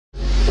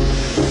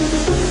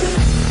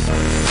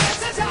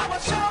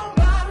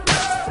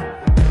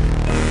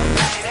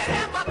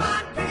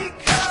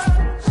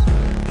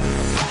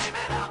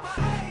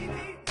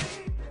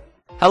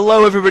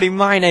Hello everybody,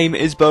 my name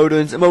is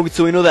Bodens and welcome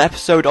to another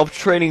episode of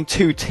Training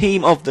 2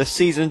 Team of the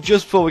Season.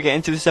 Just before we get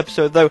into this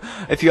episode though,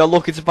 if you are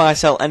looking to buy or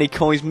sell any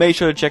coins, make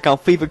sure to check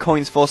out FIFA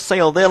coins for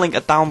sale. Their link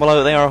are down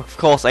below. They are of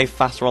course a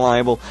fast,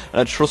 reliable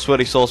and a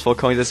trustworthy source for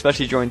coins,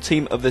 especially during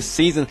Team of the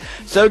Season.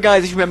 So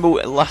guys, if you remember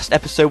last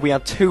episode we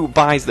had two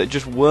buys that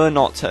just were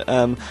not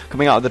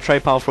coming out of the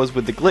trade pile for us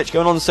with the glitch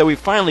going on, so we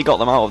finally got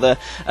them out of there,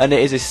 and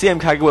it is a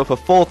CM Kagawa for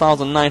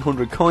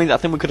 4,900 coins. I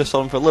think we could have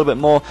sold him for a little bit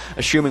more,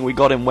 assuming we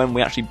got him when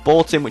we actually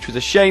bought him, which was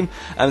a shame,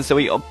 and so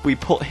we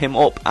put him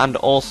up. And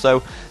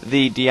also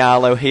the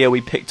Diallo here we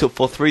picked up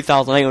for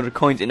 3,800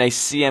 coins in a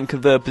CM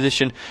convert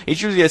position.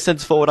 He's usually a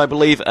centre forward, I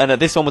believe, and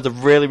this one was a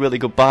really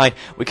good buy.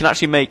 We can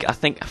actually make, I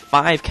think,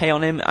 5k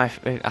on him. I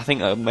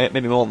think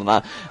maybe more than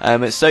that.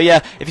 So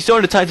yeah, if you saw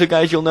in the title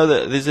guys, you'll know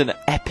that there's an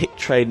epic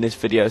trade in this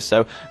video,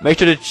 so make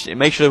sure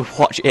to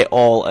watch it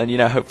all,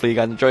 and hopefully you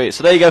guys enjoy it.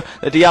 So there you go,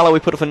 the Diallo we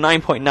put up for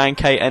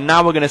 9.9k, and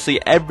now we're going to see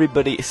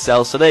everybody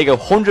sell. So there you go,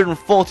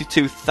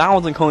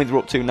 142,000 coins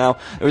we're up to now.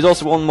 There is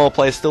also one more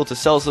player still to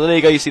sell, so there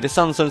you go, you see the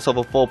Sanson sold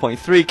for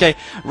 4.3k,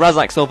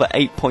 Razak sold for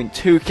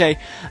 8.2k,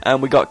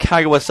 and we got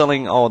Kagawa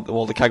selling,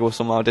 well the Kagawa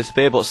somehow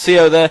disappeared, but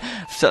CO there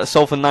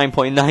sold for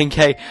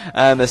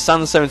 9.9k, the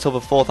Sanson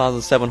sold for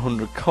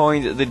 4,700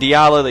 coins, the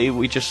Diallo that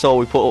we just saw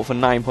we put up for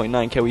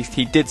 9.9k,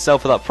 he did sell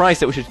for that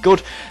price, which is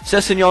good.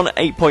 Sessignon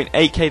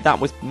 8.8k, that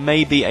was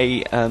maybe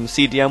a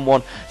CDM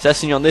one.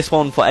 Sessignon, this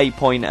one for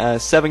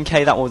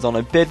 8.7k, that one was on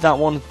a bid, that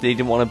one, they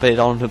didn't want to bid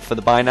on for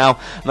the buy now.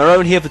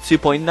 Marone here for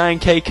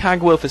 2.9k,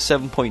 Kagawa for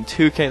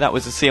 7.2k, that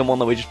was the CM one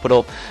that we just put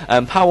up.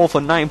 Powell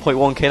for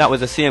 9.1k, that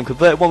was a CM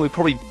converted one, we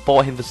probably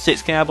bought him for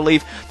 6k I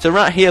believe. So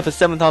right here for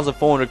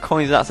 7,400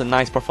 coins, that's a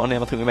nice profit on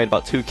him, I think we made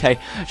about 2k.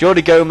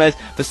 Jordi Gomez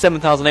for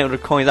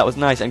 7,800 coins, that was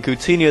nice, and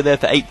Coutinho there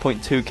for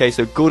 8.2k,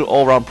 so good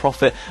all round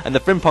profit. And the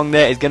Frimpong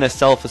there is going to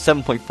sell for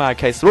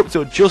 7.5k, so we're up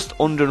to just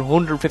under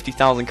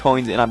 150,000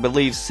 coins in I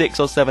believe 6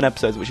 or 7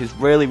 episodes, which is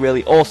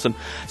really awesome.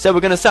 So we're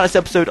going to start this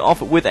episode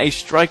off with a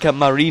striker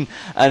Marine,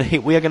 and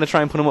we are going to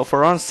try and put him up for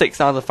around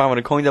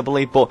 6,500 coins I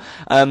believe, but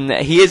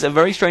he is a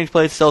very strange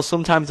player to sell.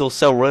 Sometimes he'll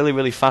sell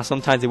really fast,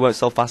 sometimes he won't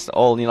sell fast at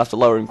all, and you'll have to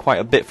lower him quite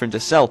a bit for him to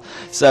sell.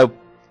 So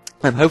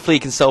hopefully he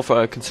can sell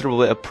for a considerable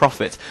bit of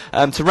profit.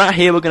 So right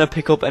here we're going to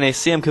pick up in a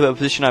CM convert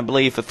position I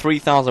believe for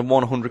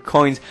 3,100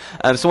 coins.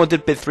 Someone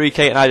did bid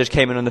 3k and I just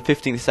came in on the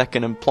 15th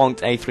second and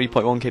plonked a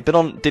 3.1k bid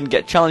on. Didn't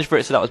get challenged for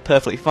it, so that was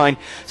perfectly fine.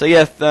 So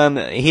yeah,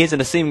 he is in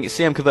a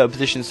CM convert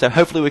position, so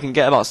hopefully we can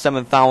get about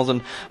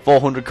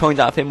 7,400 coins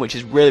out of him, which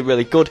is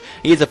really good.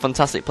 He is a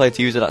fantastic player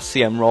to use at that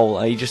CM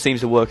role. He just seems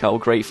to work out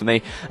great for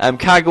me.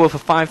 Kagawa for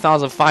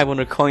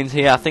 5,500 coins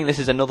here. I think this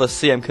is another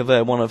CM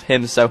convert one of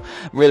him, so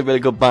really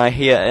good buy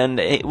here. And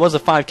it was a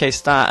 5k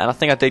start, and I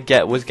think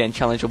I was getting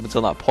challenged up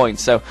until that point,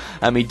 so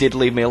he did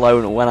leave me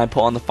alone when I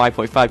put on the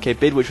 5.5k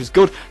bid, which was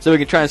good. So we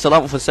can try and sell that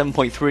one for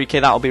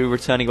 7.3k, that'll be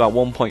returning about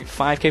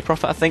 1.5k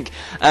profit I think.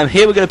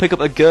 Here we're going to pick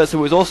up a Gertzer, who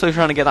was also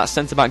trying to get that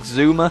centre back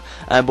Zuma,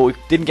 but we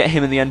didn't get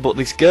him in the end. But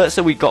this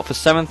Gertzer we got for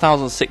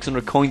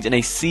 7,600 coins in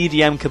a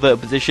CDM convert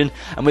position,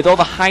 and with all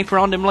the hype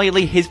around him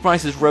lately, his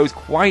prices rose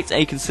quite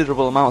a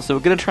considerable amount, so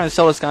we're going to try and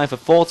sell this guy for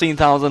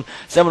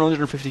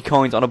 14,750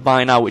 coins on a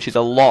buy now, which is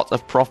a lot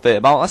of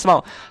profit. That's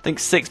about I think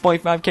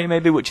 6.5k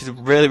maybe, which is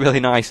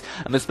really nice,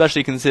 and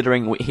especially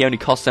considering he only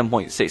cost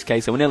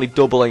 7.6k, so we're nearly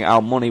doubling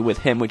our money with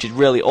him, which is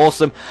really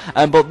awesome.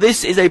 But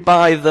this is a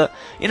buy that,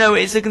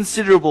 it's a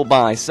considerable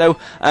buy. So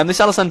this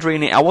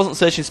Alessandrini, I wasn't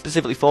searching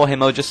specifically for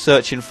him, I was just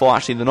searching for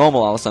actually the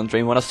normal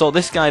Alessandrini when I saw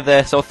this guy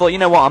there, so I thought,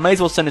 I may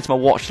as well send it to my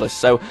watch list.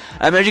 So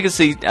as you can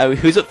see,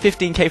 he was at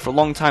 15k for a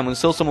long time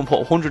until someone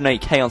put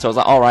 108k on, so I was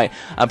like, alright,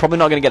 I'm probably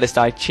not going to get this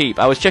guy cheap.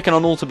 I was checking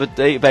on Ultimate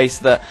Database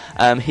that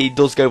he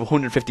does go for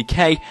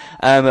 150k,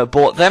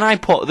 but then I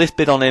put this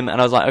bid on him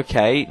and I was like,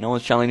 okay, no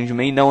one's challenging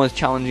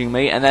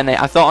me, and then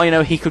I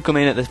thought, he could come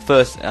in at the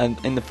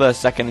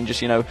first second and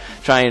just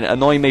try and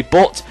annoy me,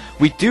 but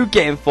we do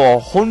get him for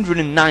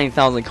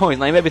 109,000 coins.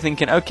 Now you may be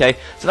thinking, okay,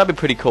 so that'd be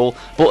pretty cool,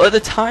 but at the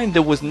time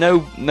there was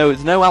no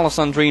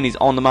Alessandrinis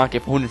on the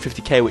market for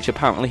 150k, which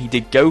apparently he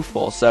did go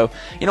for. So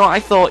I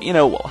thought,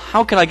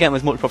 how can I get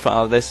as much profit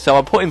out of this? So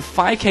I put him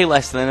 5k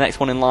less than the next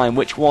one in line,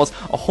 which was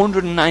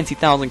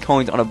 190,000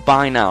 coins on a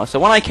buy now. So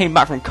when I came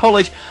back from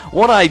college,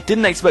 what I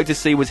didn't expect to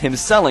see was him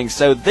selling.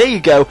 So there you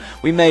go,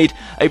 we made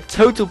a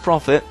total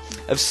profit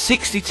of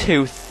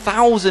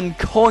 62,000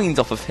 coins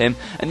off of him,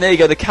 and there you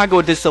go, the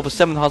Kagawa did sell for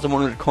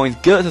 7,100 coins,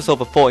 Gertzer sold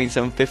for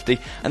 14,750,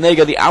 and there you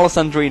go, the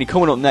Alessandrini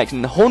coming up next,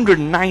 and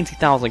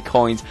 190,000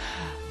 coins.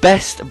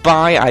 Best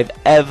buy I've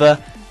ever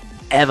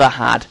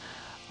had.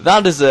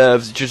 That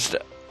deserves just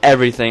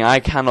everything. I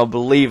cannot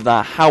believe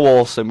that. How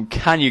awesome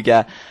can you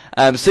get?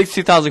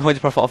 62,000 coins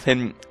profit off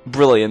him.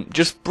 Brilliant.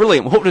 Just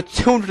brilliant. We're up to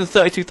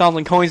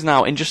 232,000 coins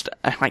now in just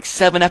like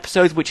 7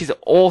 episodes, which is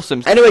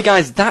awesome. Anyway,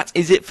 guys, that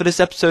is it for this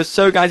episode.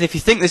 So, guys, if you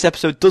think this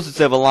episode does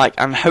deserve a like,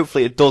 and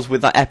hopefully it does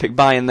with that epic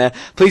buy in there,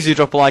 please do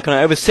drop a like on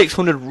it. Over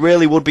 600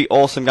 really would be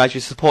awesome, guys.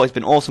 Your support has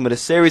been awesome with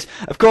this series.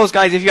 Of course,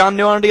 guys, if you are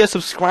new on here,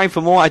 subscribe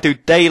for more. I do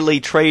daily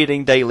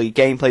trading, daily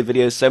gameplay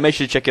videos, so make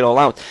sure to check it all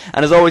out.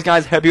 And as always,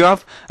 guys, hope you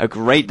have a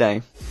great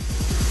day.